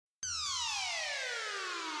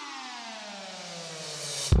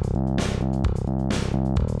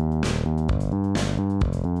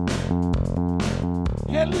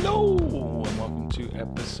Hello, and welcome to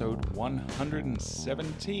episode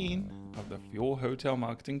 117 of the Fuel Hotel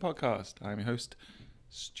Marketing Podcast. I'm your host,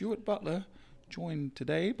 Stuart Butler, joined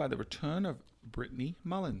today by the return of Brittany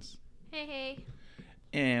Mullins. Hey.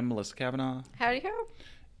 And Melissa Kavanaugh. Howdy ho.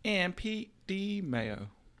 And Pete D. Mayo.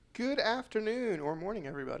 Good afternoon or morning,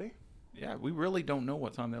 everybody. Yeah, we really don't know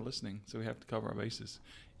what time they're listening, so we have to cover our bases.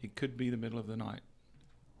 It could be the middle of the night.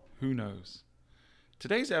 Who knows?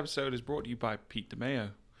 Today's episode is brought to you by Pete DeMayo.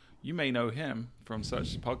 You may know him from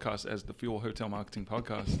such podcasts as the Fuel Hotel Marketing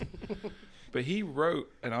Podcast. But he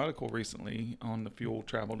wrote an article recently on the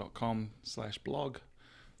fueltravel.com/blog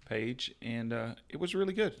page, and it was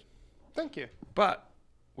really good. Thank you. But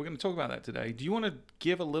we're going to talk about that today. Do you want to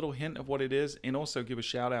give a little hint of what it is and also give a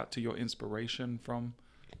shout out to your inspiration for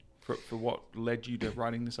what led you to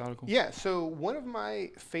writing this article? Yeah, so one of my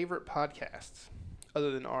favorite podcasts,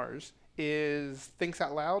 other than ours, is Thinks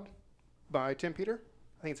Out Loud by Tim Peter.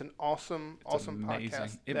 I think it's an awesome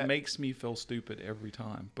podcast. It makes me feel stupid every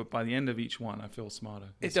time, but by the end of each one, I feel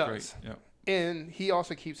smarter. It does. Great. Yeah. And he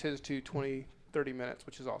also keeps his to 20, 30 minutes,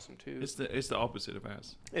 which is awesome too. It's the opposite of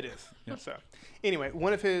ours. It is. Yeah. So anyway,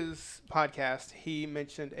 one of his podcasts, he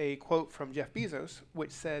mentioned a quote from Jeff Bezos,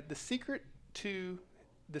 which said, the secret to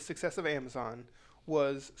the success of Amazon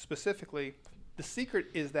was specifically, the secret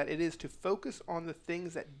is that it is to focus on the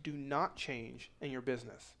things that do not change in your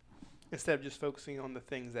business instead of just focusing on the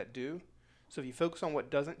things that do. So if you focus on what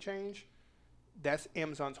doesn't change, that's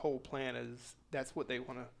Amazon's whole plan, is that's what they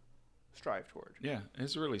want to strive toward. Yeah,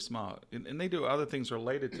 it's really smart. And they do other things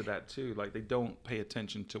related to that too. Like they don't pay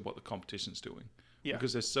attention to what the competition's doing. Yeah.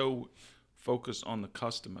 Because they're so focused on the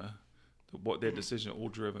customer, what their decisions are all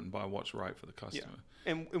driven by what's right for the customer. Yeah.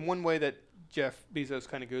 And one way that Jeff Bezos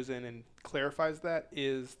kind of goes in and clarifies that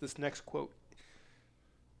is this next quote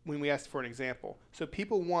when we asked for an example. So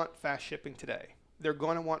people want fast shipping today. They're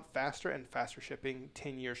going to want faster and faster shipping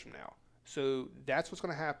 10 years from now. So that's what's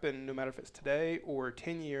going to happen no matter if it's today or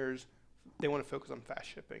 10 years. They want to focus on fast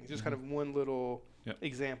shipping. It's just kind of one little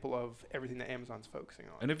example of everything that Amazon's focusing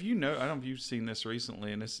on. And if you know, I don't know if you've seen this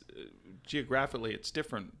recently, and it's geographically it's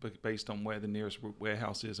different based on where the nearest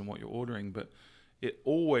warehouse is and what you're ordering, but it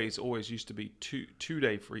always used to be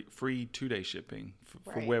two-day free two-day shipping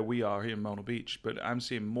for where we are here in Myrtle Beach. But I'm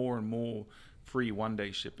seeing more and more free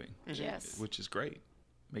one-day shipping, which is great.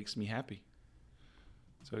 Makes me happy.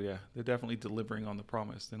 So yeah, they're definitely delivering on the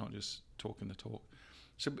promise. They're not just talking the talk.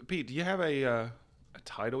 So Pete, do you have a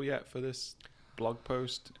title yet for this blog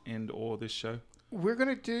post and or this show? We're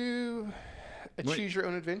going to do a Choose Your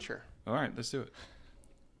Own Adventure. All right, let's do it.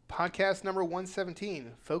 Podcast number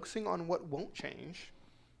 117, Focusing on What Won't Change,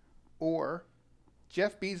 or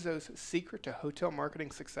Jeff Bezos' Secret to Hotel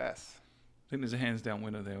Marketing Success. I think there's a hands down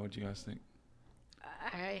winner there. What do you guys think?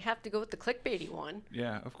 I have to go with the clickbaity one.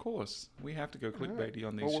 Yeah, of course. We have to go clickbaity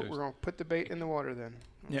on these shows. We're going to put the bait in the water then.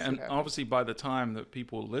 Yeah, and obviously by the time that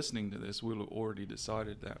people listening to this, we'll have already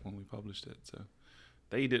decided that when we published it. So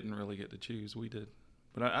they didn't really get to choose. We did.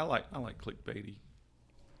 But I like clickbaity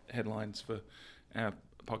headlines for our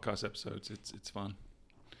podcast episodes. It's fun.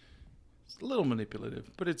 It's a little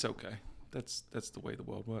manipulative, but it's okay. That's the way the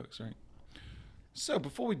world works, right? So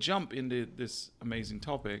before we jump into this amazing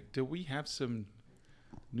topic, do we have some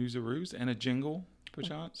news-a-roos and a jingle,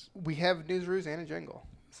 perchance? We have news-a-roos and a jingle.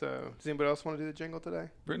 So does anybody else want to do the jingle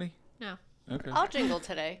today? Brittany? No. Okay. I'll jingle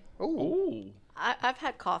today. Ooh. I've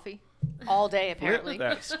had coffee all day, apparently.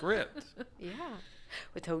 Flip that script. Yeah.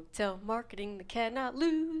 With hotel marketing that cannot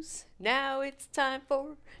lose, now it's time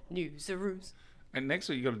for news-a-roos. And next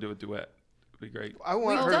week you got to do a duet. It'd be great. I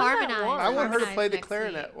want her to play the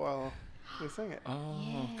clarinet while we sing it. Oh,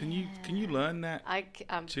 yeah. Can you learn that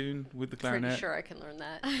tune with the clarinet? Pretty sure I can learn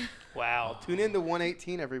that. Wow. Tune in to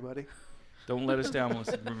 118, everybody. Don't let us down.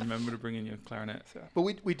 Let's remember to bring in your clarinet. But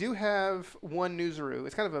we do have one news-a-roo.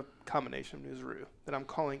 It's kind of a combination of news-a-roo that I'm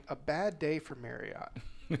calling A Bad Day for Marriott.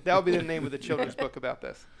 That'll be the name of the children's book about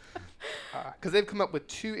this. Because they've come up with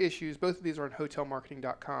two issues. Both of these are on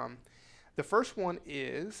hotelmarketing.com. The first one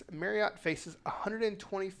is Marriott faces a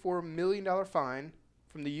 $124 million fine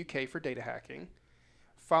from the UK for data hacking,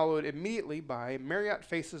 followed immediately by Marriott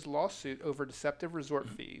faces lawsuit over deceptive resort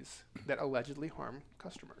fees that allegedly harm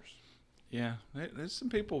customers. Yeah, there's some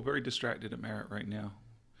people very distracted at Marriott right now.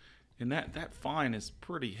 And that fine is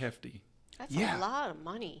pretty hefty. That's a lot of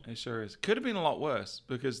money. It sure is. Could have been a lot worse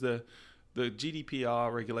because the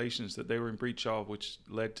GDPR regulations that they were in breach of, which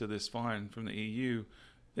led to this fine from the EU,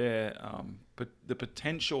 but the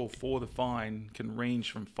potential for the fine can range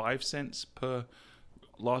from 5 cents per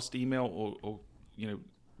lost email or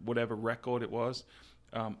whatever record it was,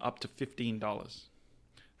 up to $15.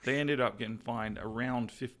 They ended up getting fined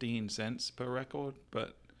around 15 cents per record,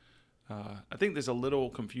 but I think there's a little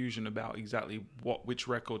confusion about exactly which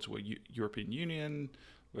records were European Union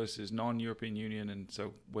versus non-European Union, and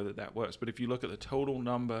so whether that works. But if you look at the total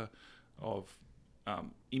number of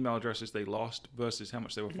email addresses they lost versus how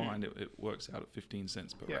much they were fined, it works out at 15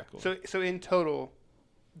 cents per record. So in total,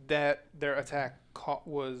 that their attack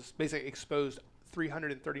was basically exposed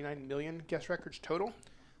 339 million guest records total,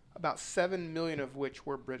 about 7 million of which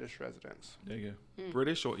were British residents. There you go.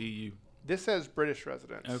 British or EU? This says British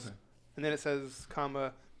residents. Okay. And then it says,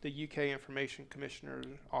 comma, the UK Information Commissioner's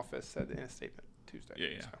Office said in a statement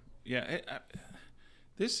Tuesday.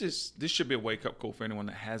 This should be a wake-up call for anyone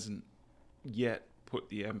that hasn't yet put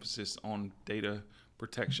the emphasis on data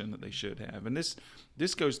protection that they should have. And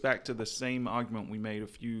this goes back to the same argument we made a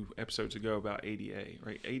few episodes ago about ADA,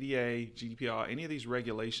 right? ADA, GDPR, any of these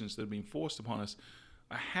regulations that are being forced upon us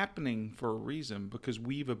are happening for a reason, because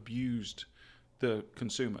we've abused the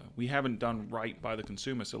consumer. We haven't done right by the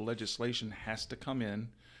consumer, so legislation has to come in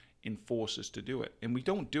and force us to do it. And we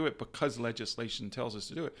don't do it because legislation tells us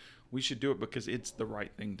to do it. We should do it because it's the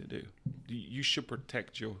right thing to do. You should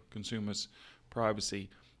protect your consumers' privacy.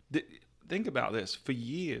 Think about this. For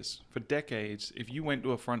years, for decades, if you went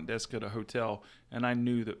to a front desk at a hotel and I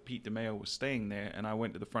knew that Pete DeMeo was staying there, and I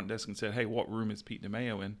went to the front desk and said, hey, what room is Pete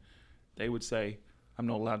DeMeo in? They would say, I'm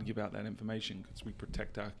not allowed to give out that information because we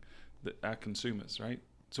protect our consumers, right?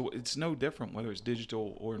 So it's no different whether it's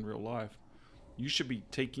digital or in real life. You should be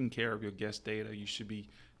taking care of your guest data. You should be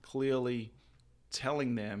clearly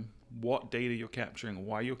telling them what data you're capturing,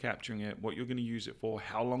 why you're capturing it, what you're going to use it for,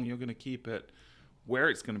 how long you're going to keep it, where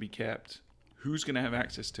it's going to be kept, who's going to have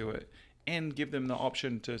access to it, and give them the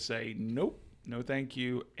option to say, nope, no thank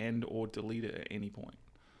you, and or delete it at any point.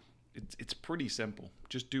 It's pretty simple.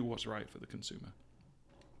 Just do what's right for the consumer.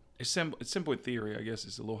 It's simple in theory. I guess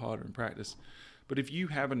it's a little harder in practice. But if you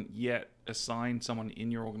haven't yet assigned someone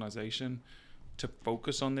in your organization to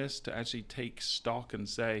focus on this, to actually take stock and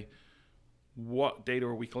say, what data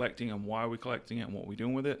are we collecting and why are we collecting it and what are we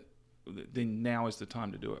doing with it, then now is the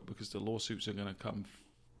time to do it, because the lawsuits are going to come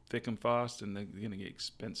thick and fast and they're going to get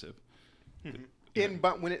expensive. Mm-hmm.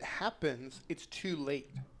 But when it happens, it's too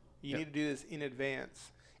late. You need to do this in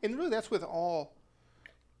advance. And really that's with all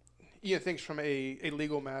things from a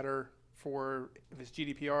legal matter, for if it's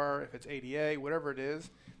GDPR, if it's ADA, whatever it is.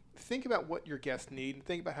 Think about what your guests need and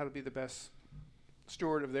think about how to be the best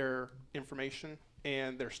steward of their information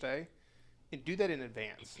and their stay, and do that in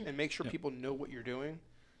advance and make sure people know what you're doing.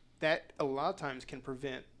 That a lot of times can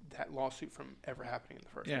prevent that lawsuit from ever happening in the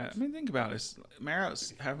first place. Yeah, I mean, think about this.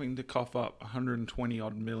 Marriott's having to cough up 120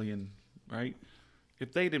 odd million, right?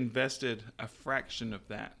 If they'd invested a fraction of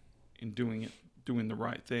that in doing the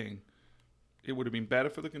right thing, it would have been better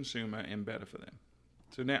for the consumer and better for them.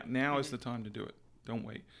 So now is the time to do it. Don't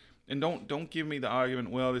wait. And don't give me the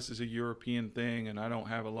argument, well, this is a European thing and I don't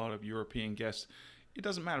have a lot of European guests. It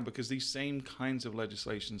doesn't matter, because these same kinds of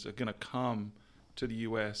legislations are going to come to the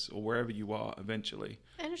U.S. or wherever you are eventually.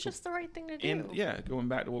 And it's just the right thing to do. And going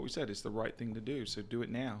back to what we said, it's the right thing to do. So do it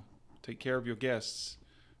now. Take care of your guests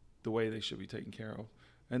the way they should be taken care of.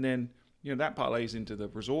 And then, that parlays into the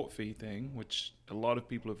resort fee thing, which a lot of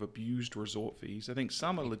people have abused resort fees. I think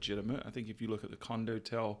some are legitimate. I think if you look at the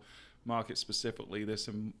condotel market specifically, there's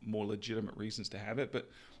some more legitimate reasons to have it. But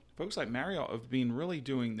folks like Marriott have been really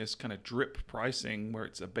doing this kind of drip pricing where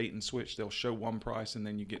it's a bait and switch. They'll show one price and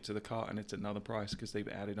then you get to the cart and it's another price because they've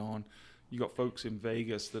added on. You got folks in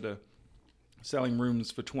Vegas that are selling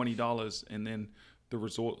rooms for $20 and then the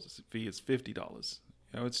resort fee is $50.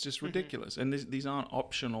 It's just ridiculous. And these aren't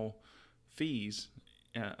optional fees.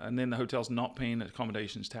 And then the hotel's not paying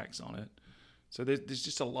accommodations tax on it. So there's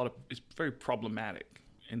just a lot of, it's very problematic.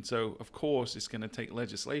 And so, of course, it's going to take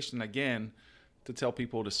legislation again to tell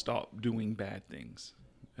people to stop doing bad things.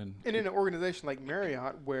 And in an organization like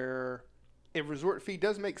Marriott, where a resort fee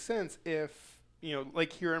does make sense if,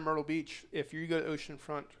 like here in Myrtle Beach, if you go to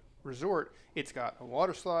Oceanfront Resort, it's got a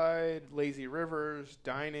water slide, lazy rivers,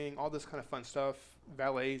 dining, all this kind of fun stuff,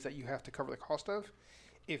 valets that you have to cover the cost of.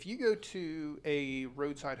 If you go to a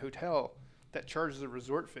roadside hotel that charges a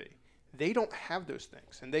resort fee, they don't have those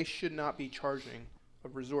things, and they should not be charging a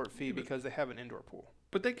resort fee because they have an indoor pool.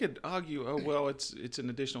 But they could argue, oh well, it's an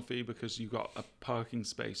additional fee because you got a parking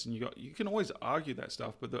space, and you can always argue that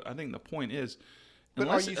stuff. But I think the point is,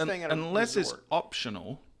 unless it's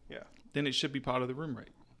optional, then it should be part of the room rate.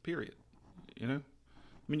 Period. I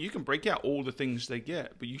mean, you can break out all the things they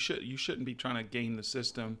get, but you shouldn't be trying to game the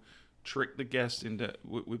system, trick the guests into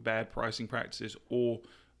with bad pricing practices, or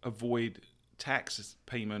avoid tax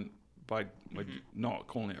payment by not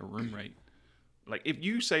calling it a room rate. Like if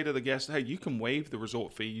you say to the guest, hey, you can waive the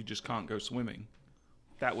resort fee, you just can't go swimming,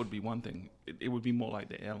 that would be one thing. It would be more like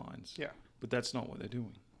the airlines. Yeah. But that's not what they're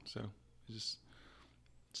doing. So just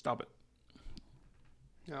stop it.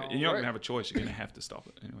 You're not going to have a choice. You're going to have to stop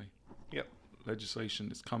it anyway. Yep.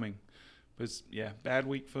 Legislation is coming. But it's, bad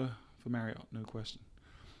week for Marriott, no question.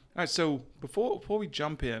 All right, so before we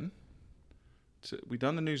jump in, we've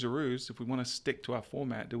done the news-aroos. If we want to stick to our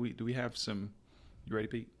format, do we have some... You ready,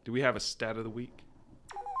 Pete? Do we have a stat of the week?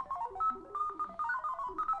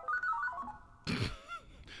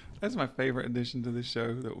 That's my favorite addition to this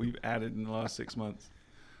show that we've added in the last 6 months.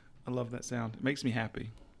 I love that sound. It makes me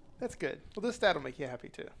happy. That's good. Well, this stat will make you happy,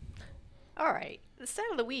 too. All right. The stat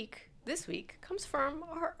of the week this week comes from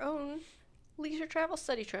our own leisure travel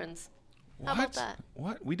study trends. How about that?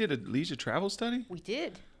 What? We did a leisure travel study? We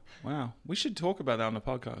did. Wow. We should talk about that on the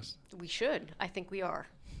podcast. We should. I think we are.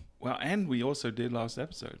 Well, and we also did last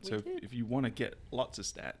episode. We so did. if you want to get lots of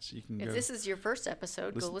stats, you can If go. this is your first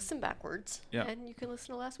episode, Listen. go listen backwards. Yeah. And you can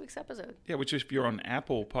listen to last week's episode. Yeah, which if you're on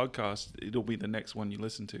Apple Podcast, it'll be the next one you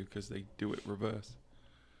listen to because they do it reverse.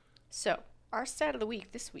 So, our stat of the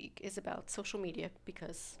week this week is about social media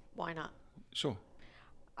because why not? Sure.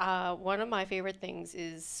 One of my favorite things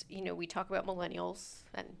is, we talk about millennials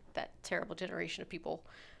and that terrible generation of people.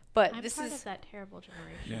 But I'm this part is of that terrible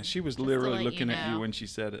generation. Yeah, she was Just to literally let looking you at you know. when she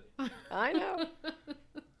said it. I know.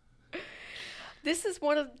 This is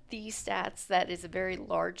one of the stats that is a very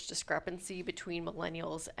large discrepancy between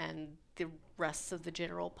millennials and the rest of the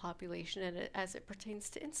general population and as it pertains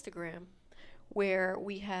to Instagram, where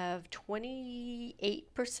we have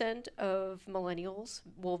 28% of millennials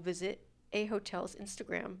will visit a hotel's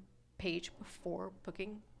Instagram page before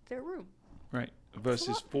booking their room. Right.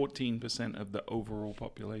 Versus 14% of the overall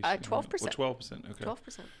population. 12%. Or 12%. Okay.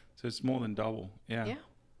 12%. So it's more than double. Yeah. Yeah.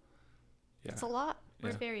 Yeah. It's a lot. We're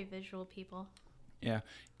Yeah. very visual people. Yeah.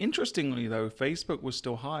 Interestingly, though, Facebook was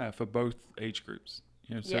still higher for both age groups.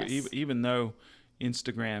 So Yes. even though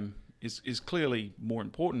Instagram is clearly more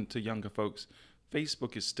important to younger folks,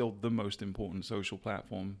 Facebook is still the most important social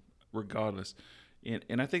platform, regardless.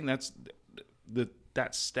 And I think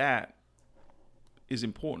that stat is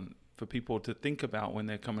important for people to think about when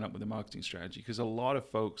they're coming up with a marketing strategy, because a lot of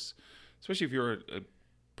folks, especially if you're a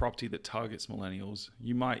property that targets millennials,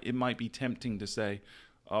 it might be tempting to say,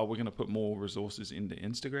 oh, we're going to put more resources into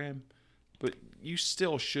Instagram, but you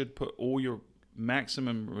still should put all your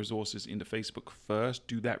maximum resources into Facebook first,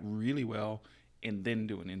 do that really well, and then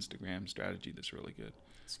do an Instagram strategy that's really good.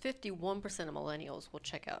 It's 51% of millennials will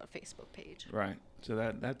check out a Facebook page. Right. So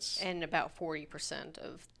that's And about 40%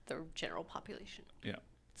 of the general population. yeah.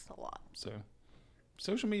 It's a lot. So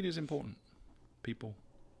social media is important. People.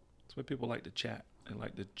 It's where people like to chat. They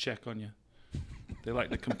like to check on you. They like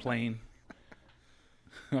to complain.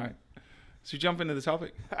 All right. So jump into the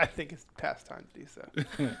topic. I think it's past time to do so.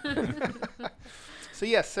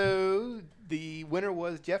 So the winner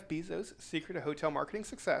was Jeff Bezos' Secret to Hotel Marketing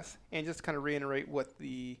Success. And just to kind of reiterate what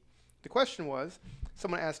the question was,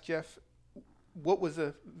 someone asked Jeff, what was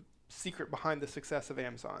the secret behind the success of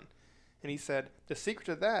Amazon? And he said, the secret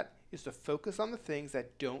to that is to focus on the things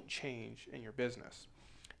that don't change in your business.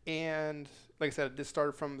 And like I said, this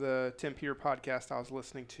started from the Tim Peter podcast I was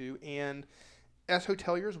listening to. And as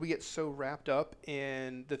hoteliers, we get so wrapped up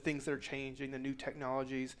in the things that are changing, the new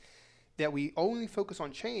technologies, that we only focus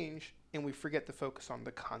on change and we forget to focus on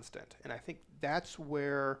the constant. And I think that's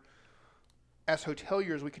where, as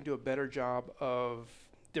hoteliers, we can do a better job of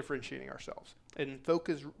differentiating ourselves and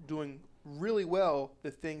focus doing really well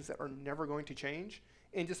the things that are never going to change,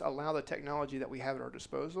 and just allow the technology that we have at our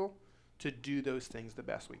disposal to do those things the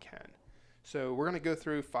best we can. So we're going to go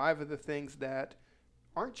through 5 of the things that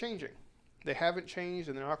aren't changing. They haven't changed,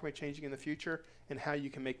 and they're not going to be changing in the future, and how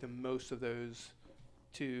you can make the most of those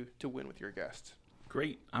to win with your guests.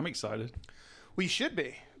 Great. I'm excited. We should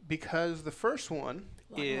be, because the first one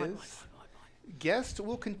is guests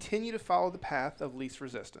will continue to follow the path of least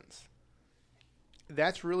resistance.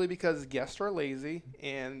 That's really because guests are lazy,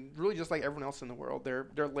 and really just like everyone else in the world, they're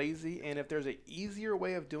lazy, and if there's an easier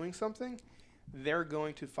way of doing something, they're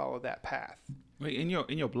going to follow that path. Wait, in your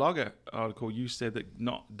blogger article, you said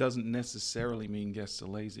that doesn't necessarily mean guests are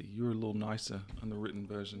lazy. You were a little nicer on the written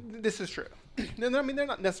version. This is true. No, I mean, they're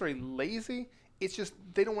not necessarily lazy. It's just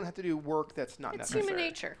they don't want to have to do work that's not It's necessary. human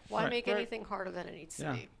nature. Why Right. make Right. anything harder than it needs to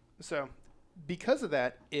Yeah. be? So, because of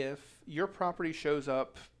that, if your property shows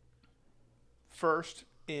up first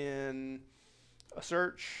in a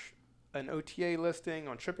search, an OTA listing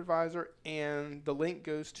on TripAdvisor, and the link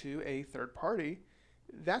goes to a third party,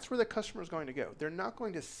 that's where the customer is going to go. They're not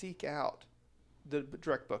going to seek out the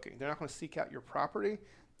direct booking. They're not going to seek out your property.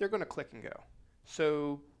 They're going to click and go.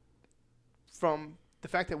 So from the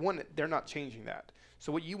fact that, one, they're not changing that.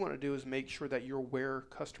 So what you want to do is make sure that you're where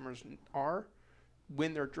customers are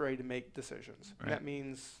when they're ready to make decisions. Right. And that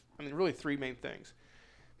means, really three main things.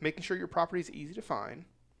 Making sure your property is easy to find.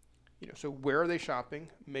 So where are they shopping?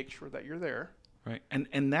 Make sure that you're there. Right.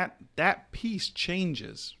 And that piece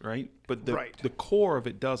changes, right? But Right. the core of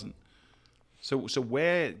it doesn't. So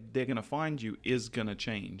where they're going to find you is going to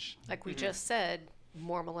change. Like we just said,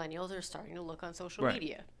 more millennials are starting to look on social Right.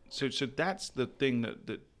 media. So that's the thing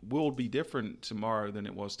that will be different tomorrow than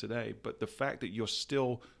it was today. But the fact that you're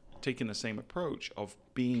still taking the same approach of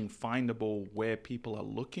being findable where people are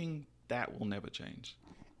looking, that will never change.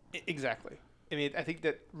 Exactly. I think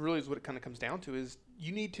that really is what it kind of comes down to is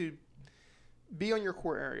you need to be on your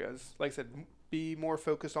core areas. Like I said, be more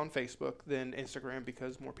focused on Facebook than Instagram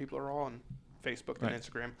because more people are on Facebook than Right.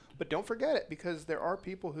 Instagram. But don't forget it because there are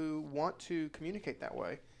people who want to communicate that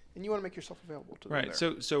way, and you want to make yourself available to them. Right.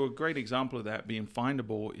 There. So a great example of that being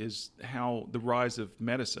findable is how the rise of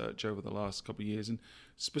meta search over the last couple of years, and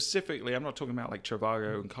specifically, I'm not talking about like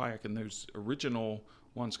Trivago and Kayak and those original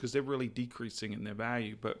ones because they're really decreasing in their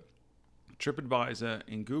value, but TripAdvisor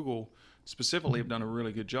and Google specifically have done a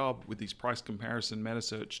really good job with these price comparison meta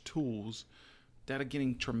search tools that are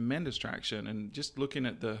getting tremendous traction. And just looking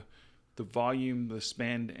at the volume, the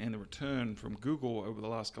spend, and the return from Google over the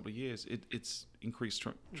last couple of years, it's increased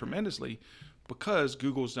tremendously because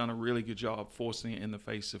Google's done a really good job forcing it in the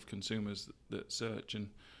face of consumers that search. And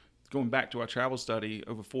going back to our travel study,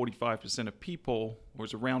 over 45% of people, or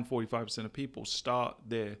it's around 45% of people, start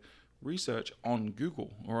their research on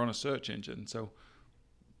Google or on a search engine. So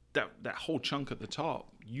that whole chunk at the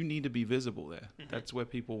top, you need to be visible there. That's where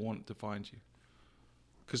people want to find you.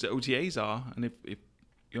 Because the OTAs are, and if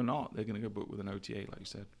you're not, they're going to go book with an OTA, like you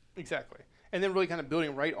said. Exactly. And then really kind of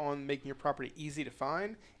building right on making your property easy to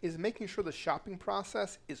find is making sure the shopping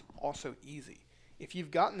process is also easy. If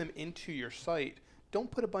you've gotten them into your site,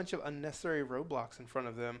 don't put a bunch of unnecessary roadblocks in front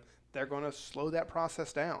of them. They're going to slow that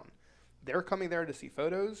process down. They're coming there to see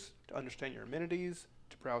photos, to understand your amenities,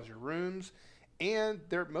 to browse your rooms, and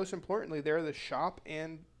they're most importantly there to shop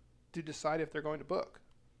and to decide if they're going to book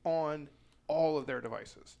on all of their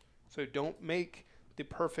devices. So don't make the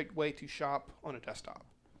perfect way to shop on a desktop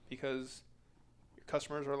because your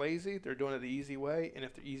customers are lazy. They're doing it the easy way, and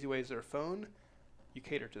if the easy way is their phone, you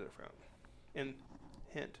cater to their phone. And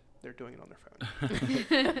hint, they're doing it on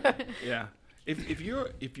their phone. Yeah. If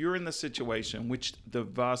you're in the situation, which the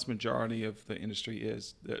vast majority of the industry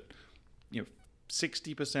is, that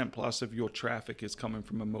 60% plus of your traffic is coming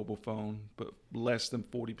from a mobile phone, but less than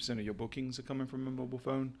 40% of your bookings are coming from a mobile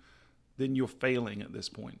phone, then you're failing at this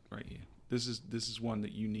point right here. This is one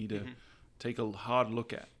that you need to take a hard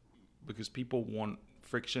look at because people want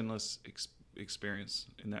frictionless experience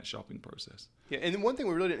in that shopping process. Yeah, and then one thing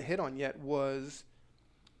we really didn't hit on yet was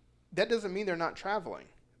that doesn't mean they're not traveling.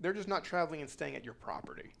 They're just not traveling and staying at your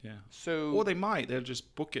property. Yeah. So, or they might. They'll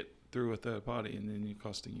just book it through a third party, and then you're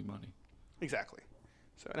costing you money. Exactly.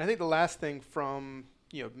 So, and I think the last thing from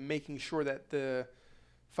making sure that the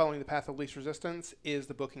following the path of least resistance is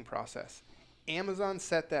the booking process. Amazon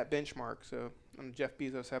set that benchmark. So on the Jeff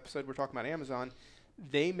Bezos episode, we're talking about Amazon.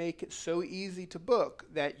 They make it so easy to book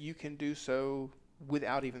that you can do so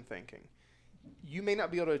without even thinking. You may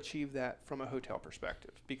not be able to achieve that from a hotel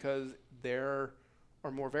perspective because there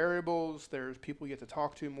are more variables. There's people you get to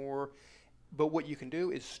talk to more. But what you can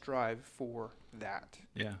do is strive for that.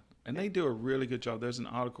 Yeah. And they do a really good job. There's an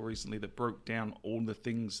article recently that broke down all the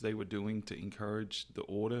things they were doing to encourage the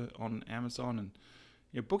order on Amazon.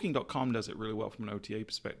 And Booking.com does it really well from an OTA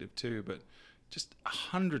perspective too. But just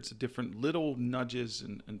hundreds of different little nudges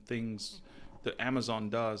and things that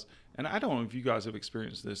Amazon does. And I don't know if you guys have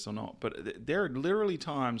experienced this or not, but there are literally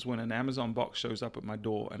times when an Amazon box shows up at my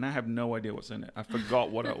door and I have no idea what's in it. I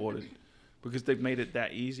forgot what I ordered because they've made it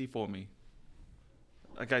that easy for me.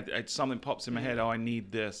 Like something pops in my head, I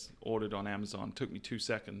need this, ordered on Amazon. It took me 2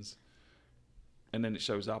 seconds. And then it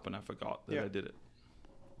shows up and I forgot that I did it.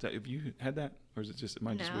 Have you had that? Or is it just, just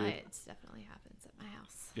No, weird? it definitely happens at my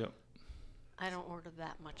house. Yep. I don't order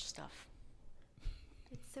that much stuff.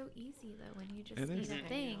 It's so easy though when you just It need is. a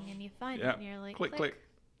thing and you find Yeah. it and you're like, Click.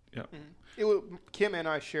 Yep. Kim and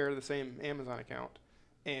I share the same Amazon account,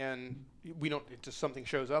 and we don't. It just something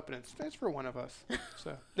shows up, and it's for one of us.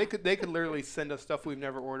 So they could literally send us stuff we've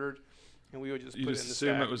never ordered, and we would just You put just it in the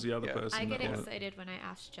assume stack. it was the other person. I get that ordered it. excited when I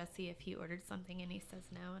ask Jesse if he ordered something and he says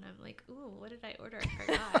no, and I'm like, ooh, what did I order?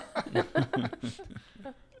 I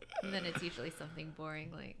forgot. And then it's usually something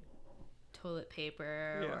boring like toilet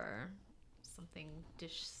paper Yeah. or something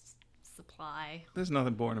supply. There's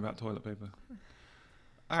nothing boring about toilet paper.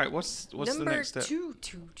 All right, what's the next step? Number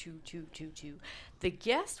two. The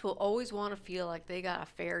guest will always want to feel like they got a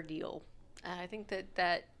fair deal. And I think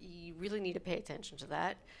that you really need to pay attention to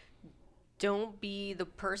that. Don't be the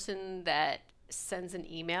person that sends an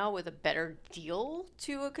email with a better deal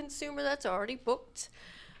to a consumer that's already booked.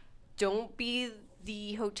 Don't be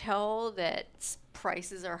the hotel that's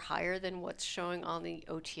prices are higher than what's showing on the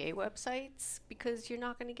OTA websites, because you're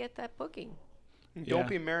not going to get that booking. And Yeah. don't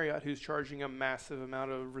be Marriott, who's charging a massive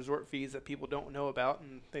amount of resort fees that people don't know about,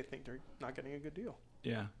 and they think they're not getting a good deal.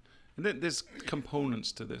 Yeah, and then there's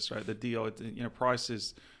components to this, right? The deal, price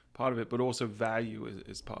is part of it, but also value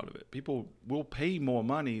is part of it. People will pay more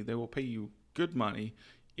money. They will pay you good money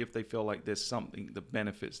if they feel like there's something that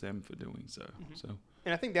benefits them for doing so. So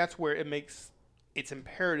And I think that's where it's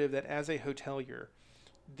imperative that as a hotelier,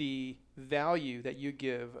 the value that you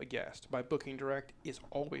give a guest by booking direct is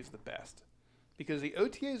always the best. Because the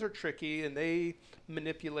OTAs are tricky and they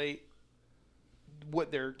manipulate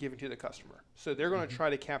what they're giving to the customer. So they're going to try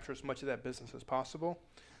to capture as much of that business as possible.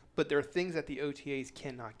 But there are things that the OTAs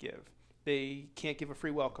cannot give. They can't give a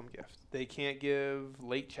free welcome gift. They can't give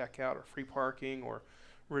late checkout or free parking or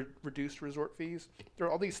reduced resort fees. There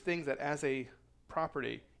are all these things that as a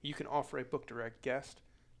property, you can offer a book direct guest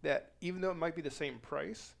that even though it might be the same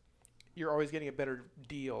price, you're always getting a better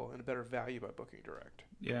deal and a better value by booking direct.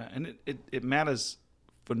 yeah, and it matters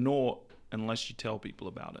for naught unless you tell people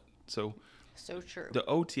about it. So So true. the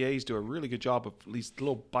OTAs do a really good job of these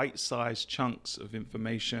little bite-sized chunks of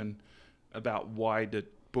information about why to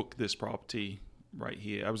book this property right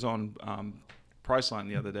here. I was on Priceline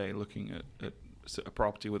the other day looking at a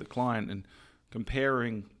property with a client and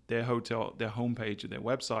comparing their hotel, their homepage and their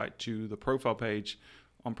website to the profile page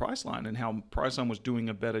on Priceline, and how Priceline was doing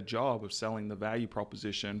a better job of selling the value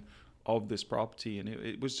proposition of this property. And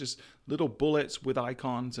it was just little bullets with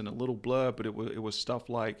icons and a little blurb, but it was stuff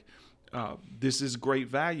like, this is great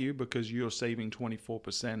value because you're saving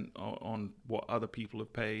 24% on what other people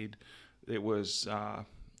have paid. It was, I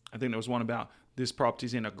think there was one about this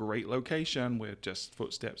property's in a great location. We're just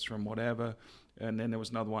footsteps from whatever. And then there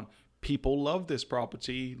was another one. People love this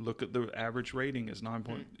property. Look at the average rating is 9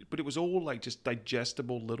 point. But it was all like just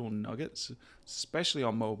digestible little nuggets, especially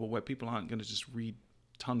on mobile where people aren't going to just read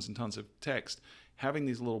tons and tons of text. Having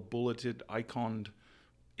these little bulleted, iconed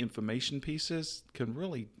information pieces can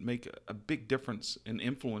really make a big difference and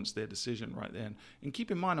influence their decision right then. And keep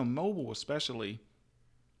in mind on mobile especially,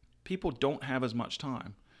 people don't have as much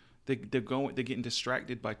time. They're getting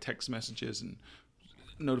distracted by text messages and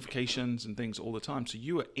notifications and things all the time. So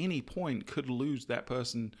you at any point could lose that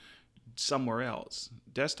person somewhere else.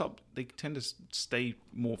 Desktop, they tend to stay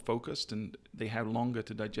more focused and they have longer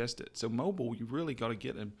to digest it. So mobile, you really got to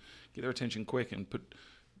get their attention quick and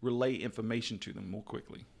relay information to them more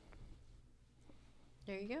quickly.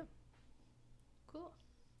 There you go. Cool.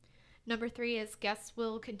 Number 3 is guests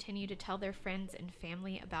will continue to tell their friends and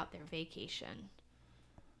family about their vacation.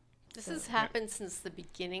 This has happened since the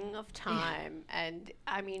beginning of time. And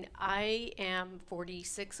I mean, I am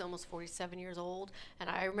 46, almost 47 years old. And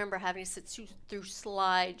I remember having to sit through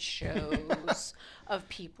slideshows of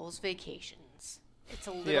people's vacations. It's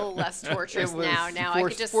a little less torturous now. Now I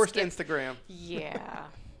can just forced skip. Instagram. Yeah.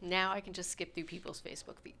 Now I can just skip through people's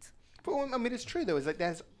Facebook feeds. But I mean, it's true though. Is that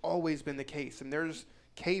has always been the case, and there's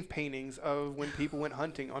cave paintings of when people went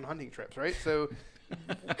hunting on hunting trips, right? So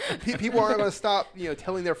people aren't going to stop,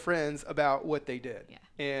 telling their friends about what they did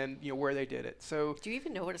and where they did it. So Do you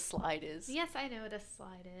even know what a slide is? Yes, I know what a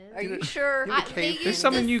slide is. Are you sure? You know, cave They There's used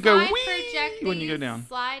something the you go slide wee when you go they down. used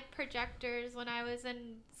slide projectors when I was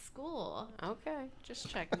in school. Okay, just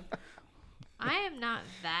checking. I am not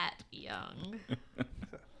that young.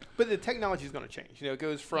 But the technology is going to change. It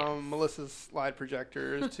goes from Yes. Melissa's slide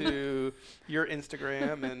projectors to your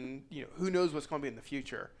Instagram, and who knows what's going to be in the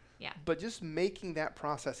future. Yeah. But just making that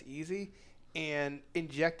process easy and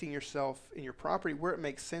injecting yourself in your property where it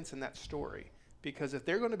makes sense in that story. Because if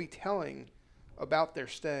they're going to be telling about their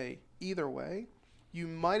stay either way, you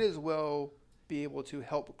might as well be able to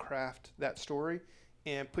help craft that story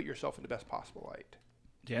and put yourself in the best possible light.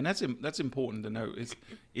 Yeah, and that's important to note.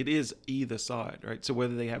 It is either side, right? So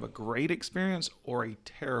whether they have a great experience or a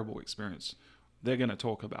terrible experience, they're going to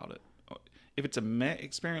talk about it. If it's a meh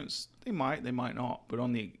experience, they might not. But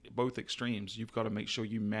on both extremes, you've got to make sure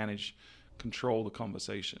you control the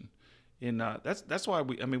conversation. And that's why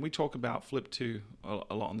we talk about Flip2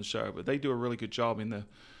 a lot on the show, but they do a really good job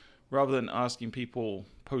rather than asking people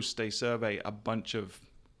post-stay survey a bunch of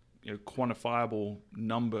quantifiable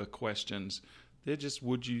number questions. They're just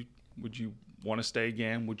would you want to stay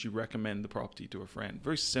again? Would you recommend the property to a friend?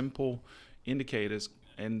 Very simple indicators,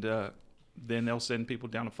 and then they'll send people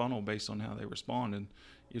down a funnel based on how they respond. And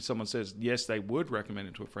if someone says yes, they would recommend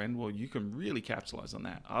it to a friend, well, you can really capitalize on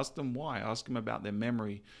that. Ask them why. Ask them about their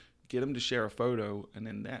memory. Get them to share a photo, and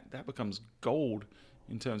then that becomes gold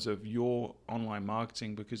in terms of your online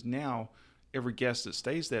marketing, because now every guest that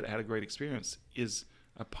stays there that had a great experience is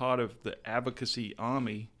a part of the advocacy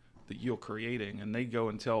army that you're creating, and they go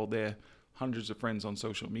and tell their hundreds of friends on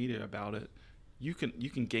social media about it. You can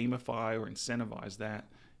gamify or incentivize that,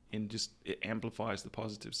 and just it amplifies the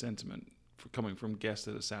positive sentiment coming from guests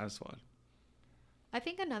that are satisfied. I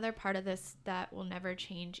think another part of this that will never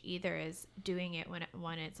change either is doing it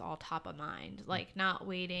when it's all top of mind. Like not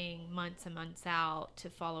waiting months and months out to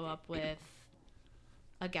follow up with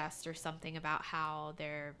a guest or something about how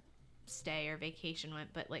their stay or vacation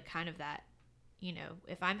went, but like kind of that, you know,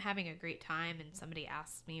 if I'm having a great time and somebody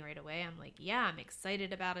asks me right away, I'm like, yeah, I'm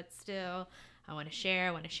excited about it still. I want to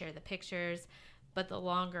share the pictures. But the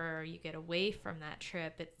longer you get away from that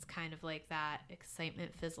trip, it's kind of like that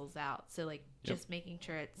excitement fizzles out. So like just making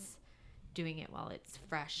sure it's doing it while it's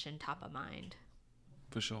fresh and top of mind.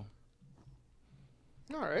 For sure.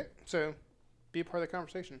 All right. So be a part of the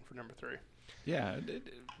conversation for number 3. Yeah.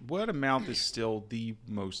 Word of mouth is still the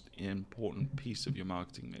most important piece of your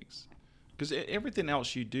marketing mix, because everything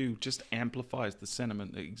else you do just amplifies the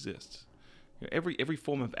sentiment that exists. Every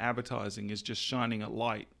form of advertising is just shining a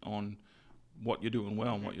light on what you're doing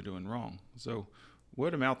well and what you're doing wrong. So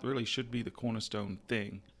word of mouth really should be the cornerstone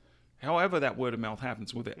thing. However that word of mouth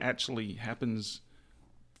happens, whether it actually happens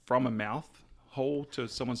from a mouth hole to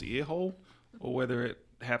someone's ear hole, or whether it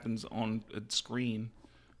happens on a screen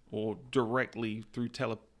or directly through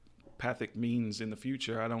telepathic means in the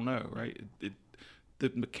future, I don't know, right?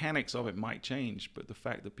 The mechanics of it might change, but the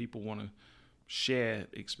fact that people want to share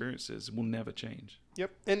experiences will never change.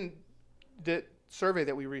 Yep. And the survey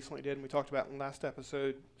that we recently did and we talked about in the last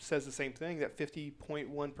episode says the same thing, that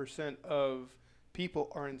 50.1% of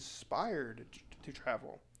people are inspired to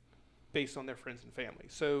travel based on their friends and family.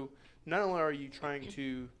 So not only are you trying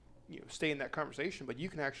to stay in that conversation, but you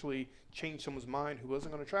can actually change someone's mind who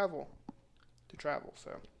wasn't going to travel.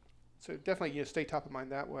 So definitely stay top of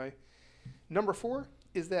mind that way. Number 4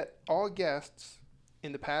 is that all guests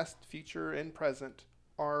in the past, future, and present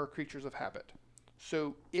are creatures of habit.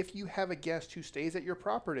 So if you have a guest who stays at your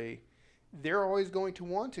property, they're always going to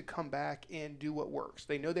want to come back and do what works.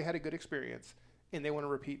 They know they had a good experience, and they want to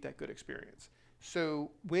repeat that good experience.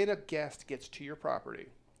 So when a guest gets to your property,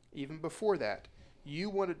 even before that,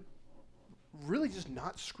 you want to really just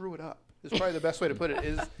not screw it up. Is probably the best way to put it,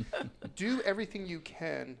 is do everything you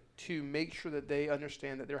can to make sure that they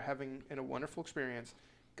understand that they're having a wonderful experience,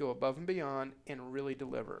 go above and beyond, and really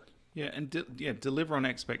deliver. Yeah, and deliver on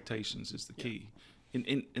expectations is the key.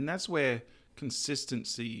 And that's where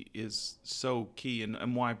consistency is so key,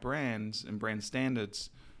 and why brands and brand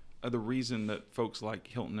standards are the reason that folks like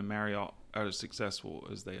Hilton and Marriott are as successful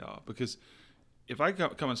as they are. Because if I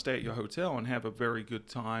come and stay at your hotel and have a very good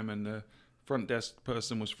time, and the front desk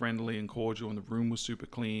person was friendly and cordial and the room was super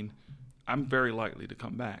clean, I'm very likely to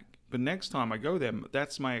come back. But next time I go there,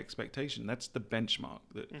 that's my expectation. That's the benchmark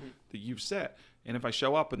that you've set. And if I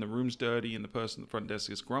show up and the room's dirty and the person at the front desk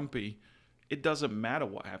is grumpy, it doesn't matter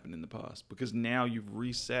what happened in the past, because now you've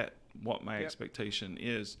reset what my expectation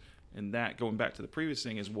is. And that, going back to the previous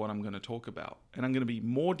thing, is what I'm going to talk about. And I'm going to be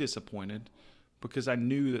more disappointed because I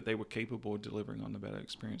knew that they were capable of delivering on the better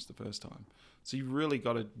experience the first time. So you really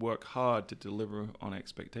got to work hard to deliver on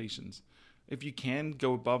expectations. If you can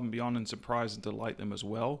go above and beyond and surprise and delight them as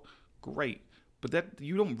well, great. But that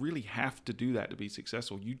you don't really have to do that to be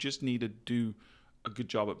successful. You just need to do a good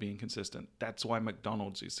job at being consistent. That's why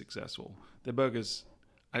McDonald's is successful. Their burgers,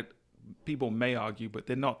 people may argue, but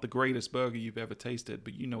they're not the greatest burger you've ever tasted,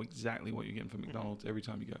 but you know exactly what you're getting from McDonald's every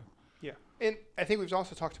time you go. Yeah. And I think we've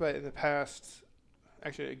also talked about it in the past,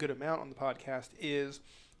 actually a good amount on the podcast, is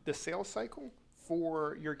the sales cycle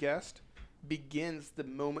for your guest begins the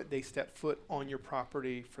moment they step foot on your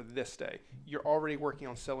property for this day. You're already working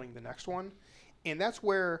on selling the next one. And that's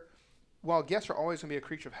where, while guests are always going to be a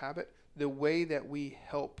creature of habit, the way that we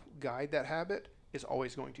help guide that habit is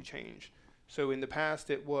always going to change. So in the past,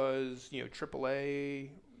 it was, AAA,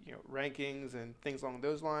 rankings and things along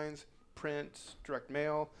those lines, print, direct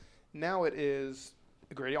mail. Now it is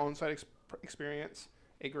a great on-site experience,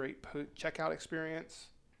 a great checkout experience,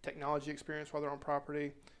 technology experience while they're on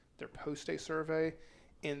property, their post-stay survey,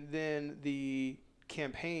 and then the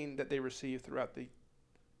campaign that they receive throughout the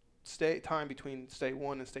stay time between stay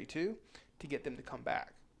 1 and stay 2 to get them to come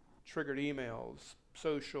back. Triggered emails,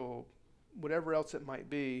 social, whatever else it might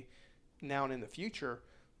be, now and in the future,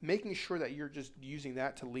 making sure that you're just using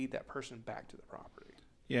that to lead that person back to the property.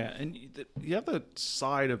 Yeah, and the other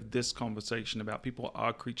side of this conversation about people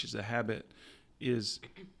are creatures of habit is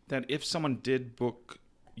that if someone did book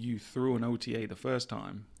you through an OTA the first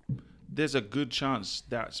time, there's a good chance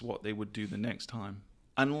that's what they would do the next time,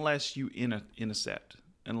 unless you intercept,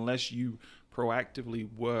 unless you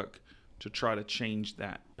proactively work to try to change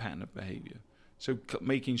that pattern of behavior. So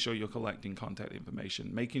making sure you're collecting contact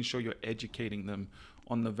information, making sure you're educating them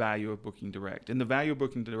on the value of booking direct. And the value of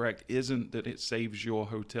booking direct isn't that it saves your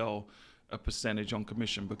hotel a percentage on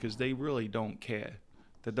commission, because they really don't care.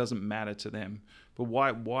 That doesn't matter to them. But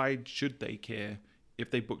why should they care if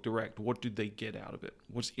they book direct? What do they get out of it?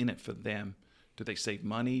 What's in it for them? Do they save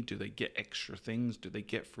money? Do they get extra things? Do they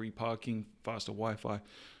get free parking, faster Wi-Fi?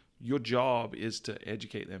 Your job is to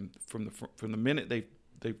educate them from the minute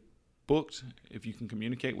they've booked, if you can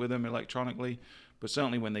communicate with them electronically, but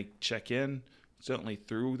certainly when they check in, certainly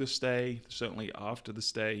through the stay, certainly after the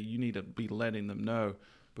stay, you need to be letting them know,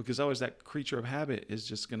 because otherwise that creature of habit is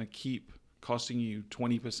just going to keep costing you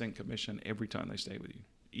 20% commission every time they stay with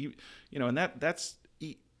you. You know, and that's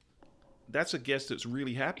a guest that's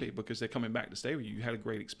really happy because they're coming back to stay with you. You had a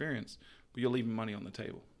great experience, but you're leaving money on the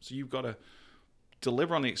table. So you've got to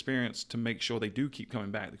deliver on the experience to make sure they do keep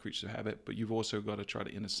coming back, the creatures of habit, but you've also got to try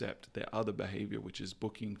to intercept their other behavior, which is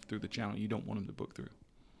booking through the channel you don't want them to book through.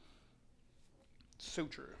 So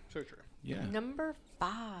true. So true. Yeah. Number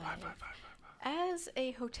 5. As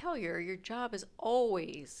a hotelier, your job is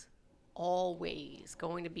always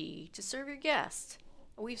going to be to serve your guest.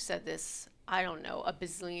 We've said this, I don't know, a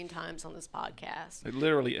bazillion times on this podcast. Like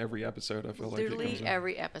literally every episode, I feel like. Literally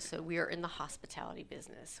every episode, we are in the hospitality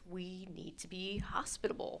business. We need to be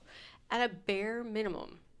hospitable. At a bare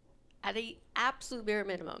minimum, at a absolute bare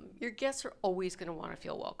minimum, your guests are always going to want to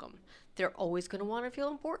feel welcome. They're always going to want to feel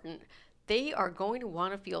important. They are going to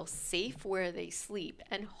want to feel safe where they sleep.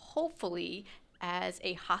 And hopefully, as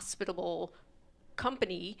a hospitable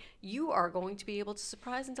company, you are going to be able to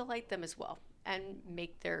surprise and delight them as well and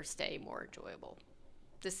make their stay more enjoyable.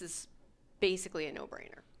 This is basically a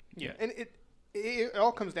no-brainer. Yeah, and it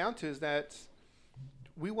all comes down to is that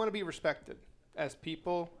we want to be respected as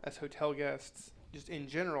people, as hotel guests, just in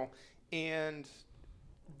general, and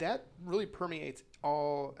that really permeates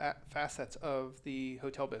all facets of the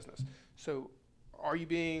hotel business. So are you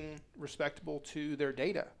being respectable to their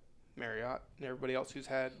data, Marriott, and everybody else who's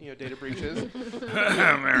had data breaches?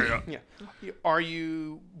 Marriott. Yeah. Are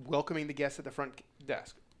you welcoming the guests at the front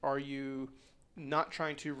desk? Are you not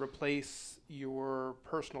trying to replace your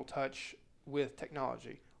personal touch with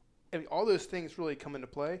technology? I mean, all those things really come into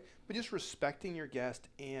play, but just respecting your guest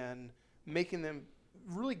and making them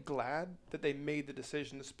really glad that they made the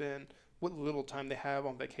decision to spend what little time they have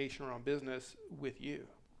on vacation or on business with you.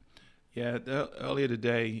 Yeah, earlier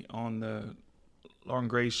today on the Lauren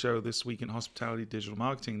Gray show, This Week in Hospitality Digital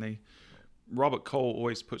Marketing, Robert Cole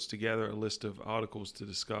always puts together a list of articles to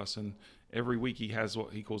discuss, and every week he has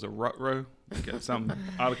what he calls a rut row. Some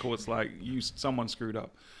article it's like someone screwed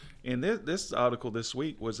up. And this article this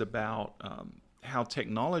week was about how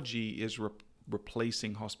technology is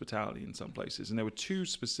replacing hospitality in some places. And there were 2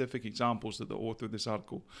 specific examples that the author of this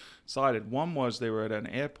article cited. One was they were at an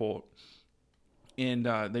airport, and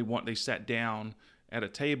they sat down at a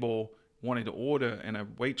table wanting to order, and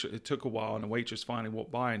it took a while, and a waitress finally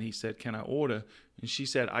walked by, and he said, "Can I order?" And she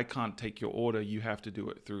said, "I can't take your order. You have to do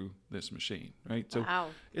it through this machine." Right? So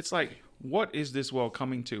It's like, what is this world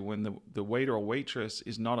coming to when the waiter or waitress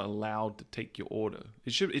is not allowed to take your order?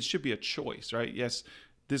 It should be a choice, right? Yes,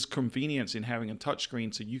 there's convenience in having a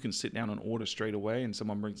touchscreen so you can sit down and order straight away and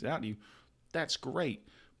someone brings it out to you. That's great.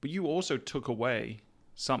 But you also took away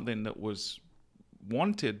something that was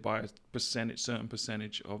wanted by a certain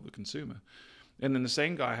percentage of the consumer. And then the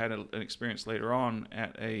same guy had an experience later on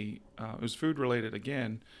at it was food related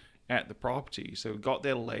again, at the property. So got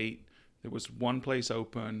there late. There was one place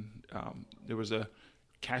open. There was a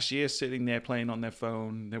cashier sitting there playing on their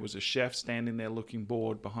phone. There was a chef standing there looking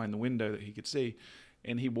bored behind the window that he could see.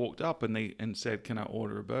 And he walked up and said, "Can I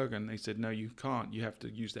order a burger?" And they said, "No, you can't. You have to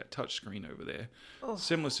use that touch screen over there." Oh.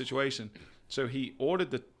 Similar situation. So he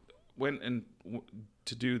went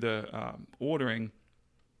to do the ordering,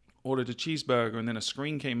 ordered a cheeseburger, and then a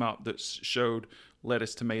screen came up that showed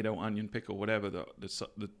lettuce, tomato, onion, pickle, whatever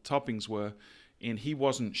the toppings were, and he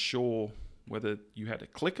wasn't sure whether you had to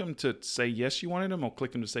click them to say yes you wanted them or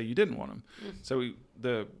click them to say you didn't want them. So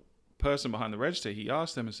the person behind the register, he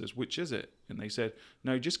asked them and says, "Which is it?" And they said,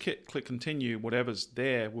 "No, just click continue. Whatever's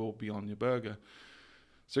there will be on your burger."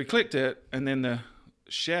 So he clicked it, and then the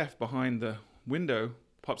chef behind the window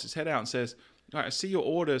pops his head out and says, all right, I see your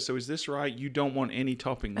order. So is this right? You don't want any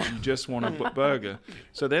topping. You just want a burger.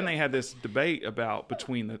 So then they had this debate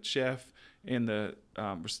between the chef and the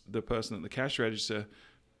person at the cash register.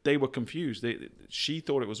 They were confused. She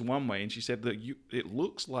thought it was one way, and she said that it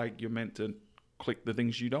looks like you're meant to click the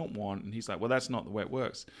things you don't want. And he's like, well, that's not the way it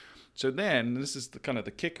works. So then, this is kind of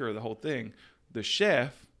the kicker of the whole thing. The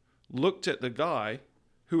chef looked at the guy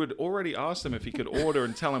who had already asked him if he could order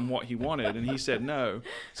and tell him what he wanted, and he said no.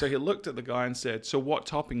 So he looked at the guy and said, so what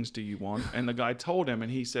toppings do you want? And the guy told him, and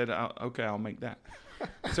he said, okay, I'll make that.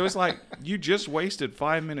 So it's like, you just wasted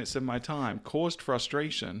 5 minutes of my time, caused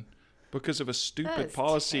frustration because of a stupid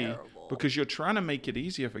policy, terrible. because you're trying to make it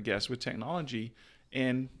easier for guests with technology,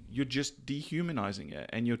 and you're just dehumanizing it,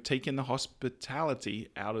 and you're taking the hospitality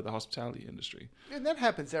out of the hospitality industry. And that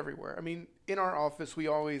happens everywhere. I mean, in our office, we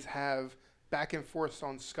always have back and forth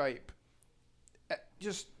on Skype.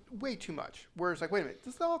 Just way too much. Where it's like, wait a minute,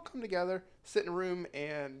 does it all come together, sit in a room,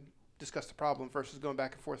 and discuss the problem versus going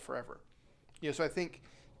back and forth forever? So I think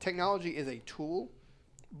technology is a tool,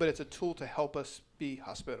 but it's a tool to help us be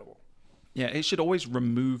hospitable. Yeah, it should always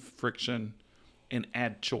remove friction and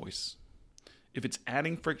add choice. If it's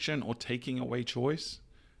adding friction or taking away choice,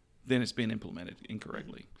 then it's been implemented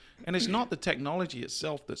incorrectly. And it's not the technology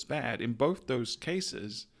itself that's bad. In both those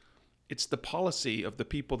cases, it's the policy of the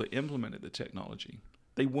people that implemented the technology.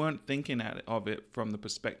 They weren't thinking of it from the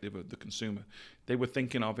perspective of the consumer. They were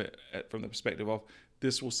thinking of it from the perspective of,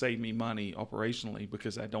 this will save me money operationally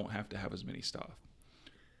because I don't have to have as many staff.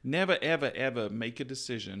 Never, ever, ever make a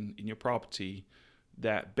decision in your property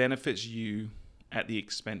that benefits you at the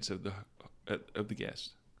expense of the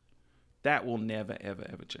guest. That will never, ever,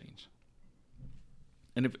 ever change.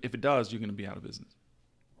 And if it does, you're going to be out of business.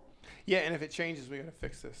 Yeah, and if it changes, we got to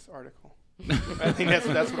fix this article. I think that's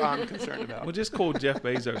what I'm concerned about. Well, just call Jeff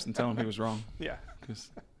Bezos and tell him he was wrong. Yeah. 'Cause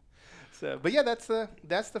So, but yeah, that's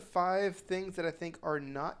the 5 things that I think are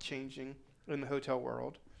not changing in the hotel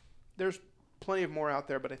world. There's plenty of more out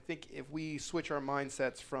there, but I think if we switch our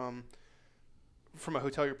mindsets from a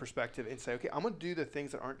hotelier perspective and say, okay, I'm going to do the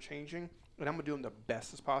things that aren't changing, and I'm going to do them the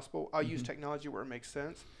best as possible. I'll use technology where it makes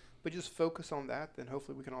sense, but just focus on that, then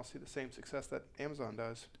hopefully we can all see the same success that Amazon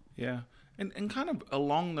does. Yeah. And kind of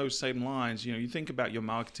along those same lines, you think about your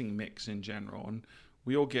marketing mix in general, and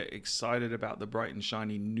we all get excited about the bright and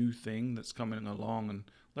shiny new thing that's coming along. And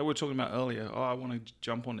like we were talking about earlier, I want to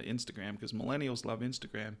jump onto Instagram because millennials love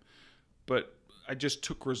Instagram. But I just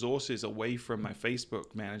took resources away from my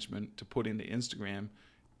Facebook management to put into Instagram.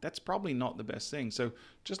 That's probably not the best thing. So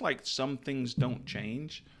just like some things don't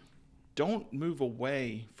change, don't move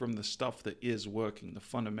away from the stuff that is working, the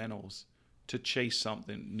fundamentals, to chase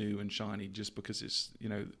something new and shiny just because it's,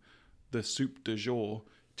 the soup du jour.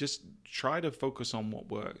 Just try to focus on what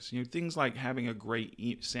works. Things like having a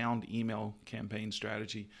great sound email campaign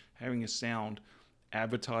strategy, having a sound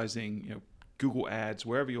advertising, Google ads,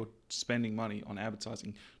 wherever you're spending money on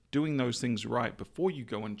advertising, doing those things right before you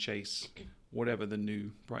go and chase whatever the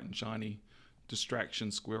new bright and shiny distraction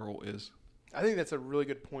squirrel is. I think that's a really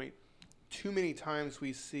good point. Too many times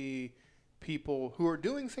we see people who are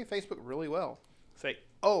doing, say, Facebook really well say,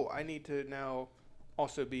 oh, I need to now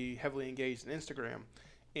also be heavily engaged in Instagram.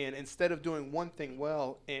 And instead of doing one thing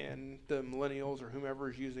well, and the millennials or whomever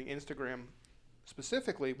is using Instagram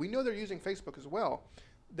specifically, we know they're using Facebook as well.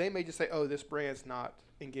 They may just say, oh, this brand's not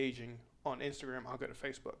engaging on Instagram, I'll go to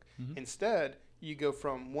Facebook. Mm-hmm. Instead, you go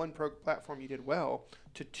from one platform you did well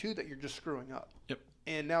to 2 that you're just screwing up. Yep.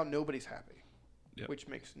 And now nobody's happy, yep. Which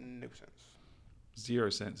makes no sense. 0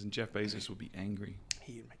 sense. And Jeff Bezos would be angry.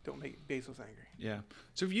 Don't make Bezos angry. Yeah.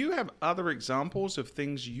 So if you have other examples of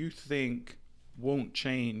things you think won't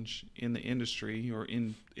change in the industry or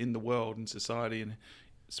in the world, in society, and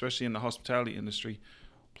especially in the hospitality industry,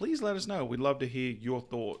 please let us know. We'd love to hear your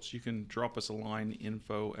thoughts. You can drop us a line,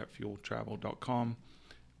 info@fueltravel.com,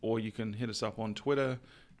 or you can hit us up on Twitter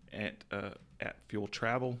at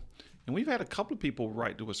fueltravel. And we've had a couple of people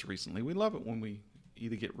write to us recently. We love it when we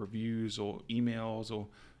either get reviews or emails, or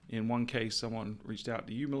in one case, someone reached out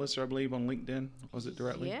to you, Melissa, I believe, on LinkedIn. Was it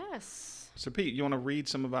directly? Yes. So, Pete, you want to read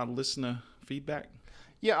some of our listener feedback?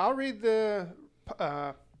 Yeah, I'll read the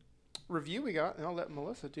review we got, and I'll let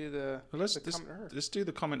Melissa do the comment to her. Let's do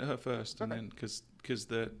the comment to her first, okay. And then because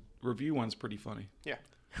the review one's pretty funny. Yeah.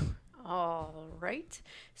 All right.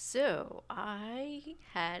 So I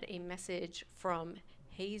had a message from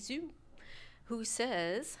Jesus, who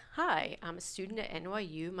says, hi, I'm a student at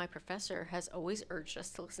NYU. My professor has always urged us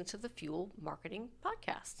to listen to the Fuel Marketing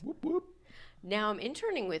Podcast. Whoop, whoop. Now I'm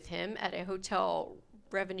interning with him at a hotel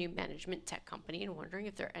revenue management tech company and wondering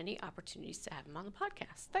if there are any opportunities to have him on the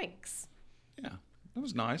podcast. Thanks. Yeah. That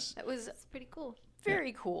was nice. That was It's pretty cool.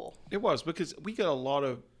 very cool. It was, because we get a lot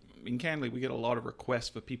of, in candidly, we get a lot of requests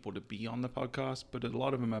for people to be on the podcast, but a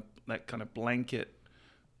lot of them are that kind of blanket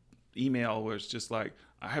email where it's just like,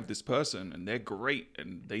 I have this person and they're great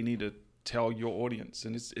and they need to tell your audience,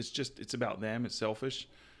 and it's about them. It's selfish.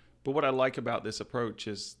 But what I like about this approach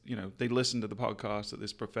is, they listen to the podcast that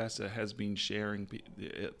this professor has been sharing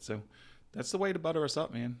it. So that's the way to butter us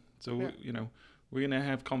up, man. So, we're going to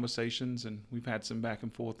have conversations, and we've had some back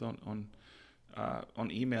and forth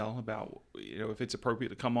on email about, if it's appropriate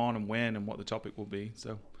to come on and when and what the topic will be.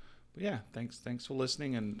 So, but yeah, thanks for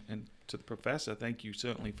listening, and to the professor, thank you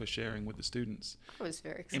certainly for sharing with the students. I was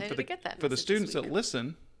very And excited to get that. for the message students this that week.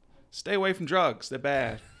 listen, stay away from drugs. They're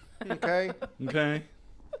bad. Okay. Okay.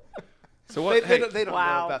 So They, what? they don't, they don't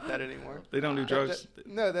Wow. know about that anymore. They don't do drugs.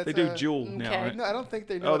 No, that's They do Juul now, Okay. right? No, I don't think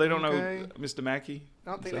they know. Oh, they don't know okay. Mr. Mackey.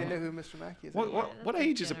 I don't think So- they know who Mr. Mackey is. What anymore. what that's a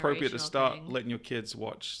age is appropriate to generational start thing. letting your kids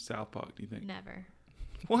watch South Park? Do you think? Never.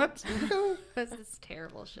 What? That's this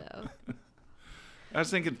terrible show. I was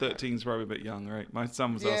thinking 13 is probably a bit young, right? My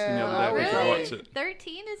son was asking the Yeah, other I day if we would could say- watch it.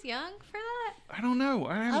 13 is young for that? I don't know.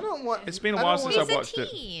 I don't want. It's been a I while don't since want- I He's watched a it.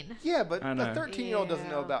 teen. Yeah, but I know. a 13-year-old doesn't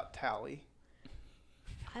know Yeah. about Tally.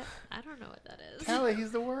 I don't know what that is. Tally,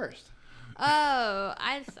 he's the worst. Oh,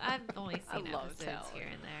 I've only I seen love episodes Tally. here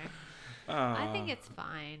and there. I think it's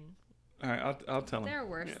fine. All right, I'll tell him. There are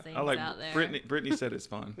worse things I like out there. Brittany said it's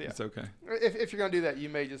fine. Yeah. It's okay. If you're gonna do that, you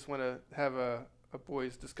may just want to have a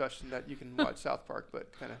boys' discussion that you can watch South Park,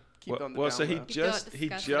 but kind of keep it on the Well, down so he low.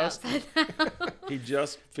 he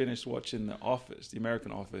just finished watching The Office, the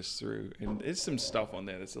American Office, through, and there's some stuff on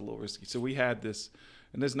there that's a little risky. So we had this,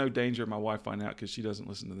 and there's no danger of my wife finding out because she doesn't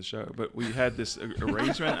listen to the show, but we had this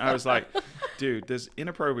arrangement. I was like, dude, there's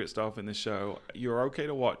inappropriate stuff in the show. You're okay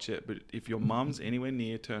to watch it, but if your mom's anywhere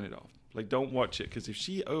near, turn it off. Like, don't watch it, because if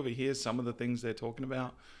she overhears some of the things they're talking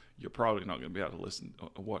about, you're probably not going to be able to listen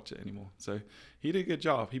or watch it anymore. So he did a good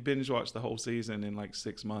job. He binge watched the whole season in like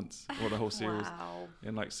 6 months, or the whole series Wow.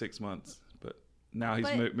 in like 6 months. But now he's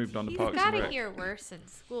But moved on to he's Parks got and to Rec. hear worse in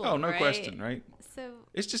school. Oh, no right? question, right? So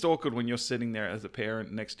It's just awkward when you're sitting there as a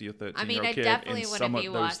parent next to your 13-year-old I mean, I kid, definitely and wouldn't some of be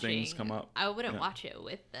those watching. things come up. I wouldn't Yeah. watch it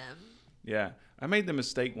with them. Yeah. I made the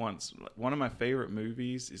mistake once. One of my favorite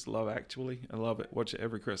movies is Love Actually. I love it. Watch it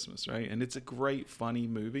every Christmas, right? And it's a great, funny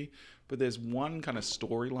movie. But there's one kind of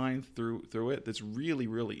storyline through it that's really,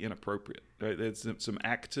 really inappropriate. Right? There's some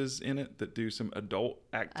actors in it that do some adult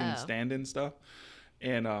acting Oh. stand-in stuff.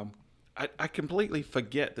 And I completely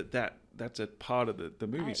forget that's a part of the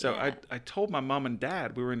movie. So yeah. I told my mom and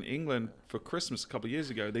dad, we were in England for Christmas a couple of years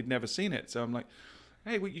ago. They'd never seen it. So I'm like,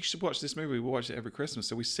 hey, you should watch this movie. We watch it every Christmas.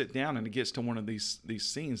 So we sit down, and it gets to one of these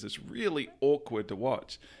scenes that's really awkward to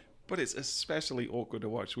watch. But it's especially awkward to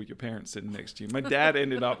watch with your parents sitting next to you. My dad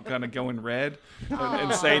ended up kind of going red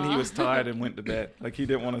and saying he was tired and went to bed. Like, he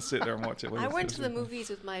didn't want to sit there and watch it with I us. went It to was the movies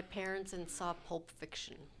with my parents and saw Pulp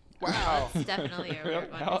Fiction. Wow. It's definitely a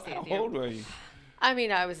weird one How to see with you. old were you? I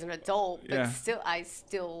mean, I was an adult, but Yeah. I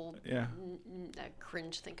still Yeah,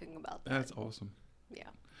 cringe thinking about that. that's awesome. Yeah.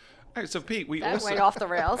 All right, so Pete, we That also... went off the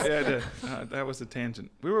rails. Yeah, it did. That was a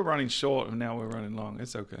tangent. We were running short, and now we're running long.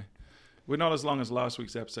 It's okay. We're not as long as last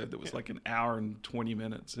week's episode. That was like an hour and 20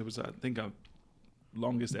 minutes. It was, I think, our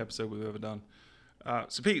longest episode we've ever done.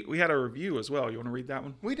 So, Pete, we had a review as well. You want to read that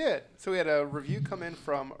one? We did. So we had a review come in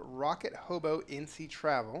from Rocket Hobo NC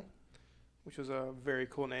Travel, which was a very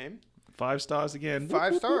cool name. 5 stars again.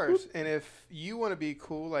 5 stars. And if you want to be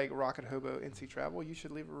cool like Rocket Hobo NC Travel, you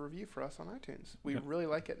should leave a review for us on iTunes. We Yep. really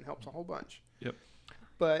like it and helps a whole bunch. Yep.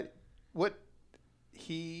 But what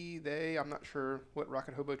I'm not sure what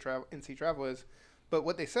Rocket Hobo NC Travel is, but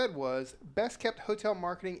what they said was best kept hotel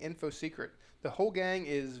marketing info secret. The whole gang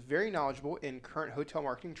is very knowledgeable in current hotel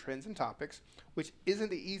marketing trends and topics, which isn't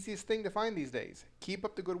the easiest thing to find these days. Keep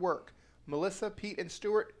up the good work. Melissa, Pete, and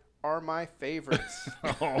Stuart are my favorites.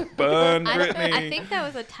 Oh, burn, Brittany. I think that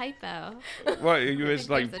was a typo. What, you I was think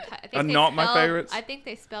like, there's a ty- I think are they not my spelled- favorites? I think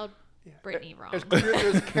they spelled Brittany wrong.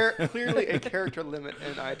 There's clearly a character limit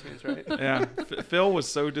in iTunes, right? Yeah. Phil was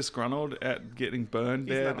so disgruntled at getting burned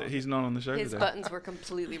He's there not that on. he's not on the show His today. buttons were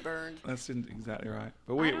completely burned. That's exactly right.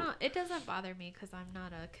 But It doesn't bother me because I'm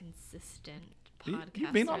not a consistent podcaster.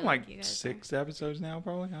 you've been on like you guys 6 episodes now,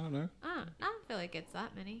 probably. I don't know. are. I don't feel like it's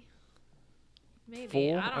that many. Maybe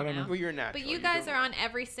 4? I don't know. Well, you're natural. But you guys are on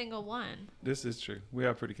every single one. This is true. We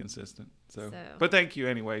are pretty consistent. So, So- but thank you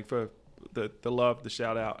anyway for the love, the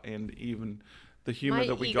shout out, and even the humor My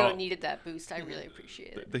that we ego got. needed that boost. I really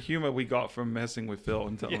appreciate it. The humor we got from messing with Phil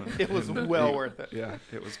and telling him. It was well worth it. Yeah,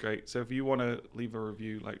 it was great. So if you want to leave a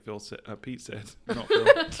review, like Pete said, not Phil.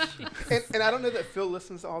 And I don't know that Phil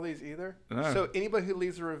listens to all these either. No. So anybody who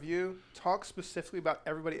leaves a review, talk specifically about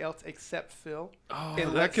everybody else except Phil. Oh, And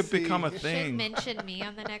that let's could become a see- Should thing. mention me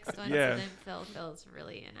on the next one, Yeah. so then Phil feels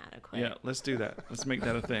really inadequate. Yeah, let's do that. Let's make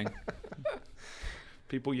that a thing.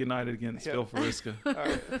 People united against Yeah. Phil Fariska. All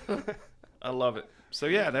right. I love it. So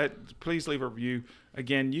yeah, please leave a review.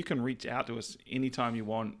 Again, you can reach out to us anytime you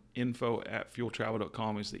want.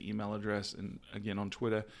 info@fueltravel.com is the email address. And again, on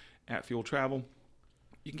Twitter, @fueltravel.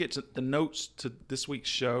 You can get to the notes to this week's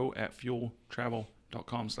show at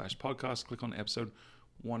fueltravel.com/podcast. Click on episode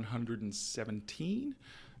 117.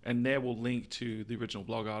 And there we'll link to the original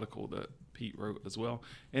blog article that Pete wrote as well.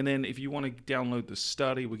 And then if you want to download the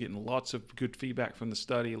study, we're getting lots of good feedback from the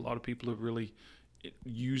study. A lot of people are really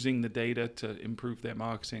using the data to improve their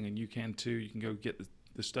marketing, and you can too. You can go get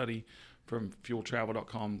the study from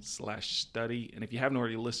fueltravel.com/study. And if you haven't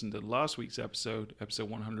already listened to last week's episode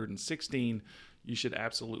 116, you should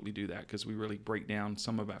absolutely do that, because we really break down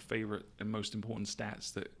some of our favorite and most important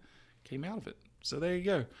stats that came out of it. So there you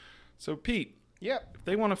go. So Pete, Yep. if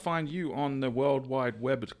they want to find you on the World Wide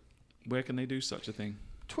Web, where can they do such a thing?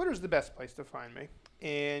 Twitter's the best place to find me.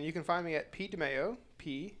 And you can find me at Pete DiMaio,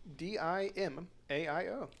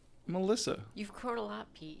 PDIMAIO. Melissa. You've grown a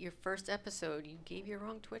lot, Pete. Your first episode, you gave your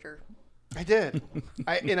wrong Twitter. I did.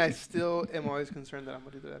 I still am always concerned that I'm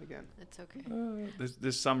going to do that again. It's okay.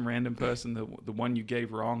 There's some random person, the one you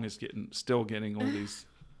gave wrong is still getting all these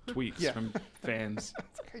tweets Yeah. from fans.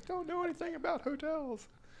 It's like, I don't know anything about hotels.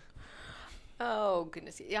 Oh,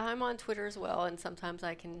 goodness. Yeah, I'm on Twitter as well, and sometimes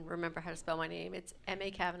I can remember how to spell my name. It's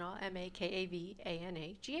M.A. Kavanaugh,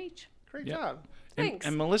 MAKAVANAGH. Great Yeah. job. Thanks.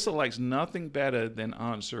 And Melissa likes nothing better than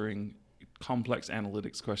answering complex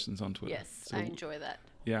analytics questions on Twitter. Yes, So, I enjoy that.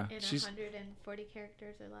 Yeah, In she's 140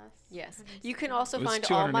 characters or less. Yes. 160. You can also It was find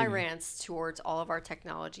all my 280. rants towards all of our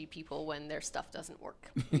technology people when their stuff doesn't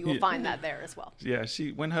work. You will Yeah. find that there as well. yeah.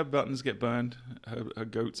 She when her buttons get burned, her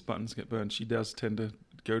goat's buttons get burned. She does tend to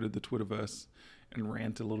go to the Twitterverse and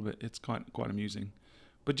rant a little bit. It's quite amusing.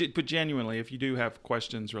 But genuinely, if you do have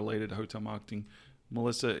questions related to hotel marketing,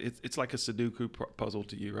 Melissa, it's like a Sudoku puzzle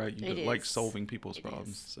to you, right? You It like is. solving people's It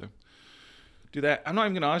problems. is. So do that. I'm not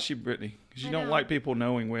even going to ask you, Brittany, because you I don't know. like people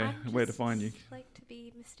knowing where I'm to just find you. like to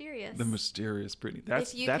be mysterious. The mysterious Brittany.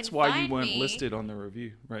 That's you that's can why you find weren't me- listed on the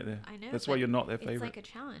review right there. I know. That's why but you're not their it's favorite. like a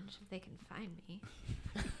challenge if they can find me.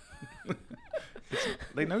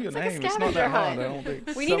 They know your It's like a name. It's not that scavenger hard. hunt. I don't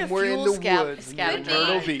think. We need a Somewhere in fuel the scav- woods near scavenger Myrtle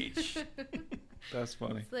hunt. Beach. That's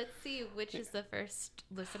funny. So let's see which is the first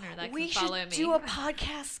listener that We can follow should me. do a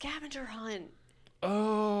podcast scavenger hunt.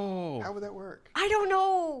 Oh. How would that work? I don't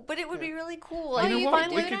know, but it would be really cool. Like, You you know can what?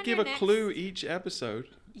 do We it could on give your a next- clue each episode,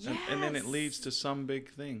 and then it Yes. leads to some big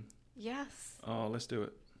thing. Yes. Oh, let's do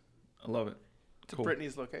it. I love it. To Cool.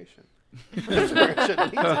 Brittany's location. That's where it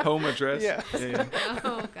should be. Her home address. Yeah. yeah.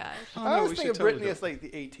 Oh gosh. Oh, I no, always we think should of totally Brittany do as like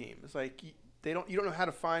the A team. It's like you don't know how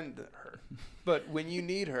to find her, but when you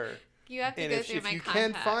need her, You have to and go if through my you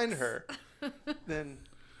can contacts. find her, then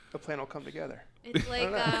the plan will come together. It's like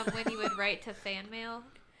don't know. when you would write to fan mail.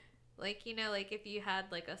 Like, you know, like if you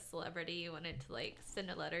had like a celebrity you wanted to like send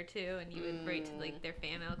a letter to, and you would write to like their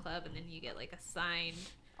fan mail club, and then you get like a signed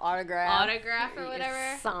autograph or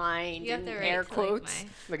whatever. Signed You have in to write air to, quotes.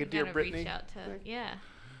 Like a you Dear gotta Brittany reach out to, thing? yeah.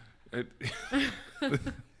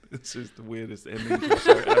 This is the weirdest ending to the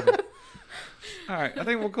show ever. All right, I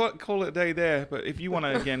think we'll call it a day there. But if you want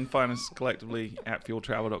to, again, find us collectively at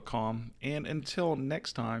fueltravel.com. And until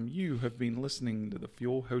next time, you have been listening to the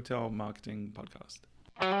Fuel Hotel Marketing Podcast.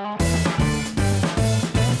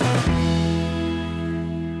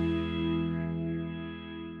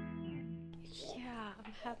 Yeah,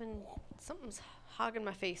 I'm having something's hogging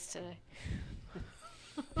my face today.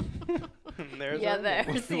 There's Yeah, our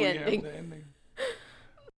ending. there's the We have ending. the ending.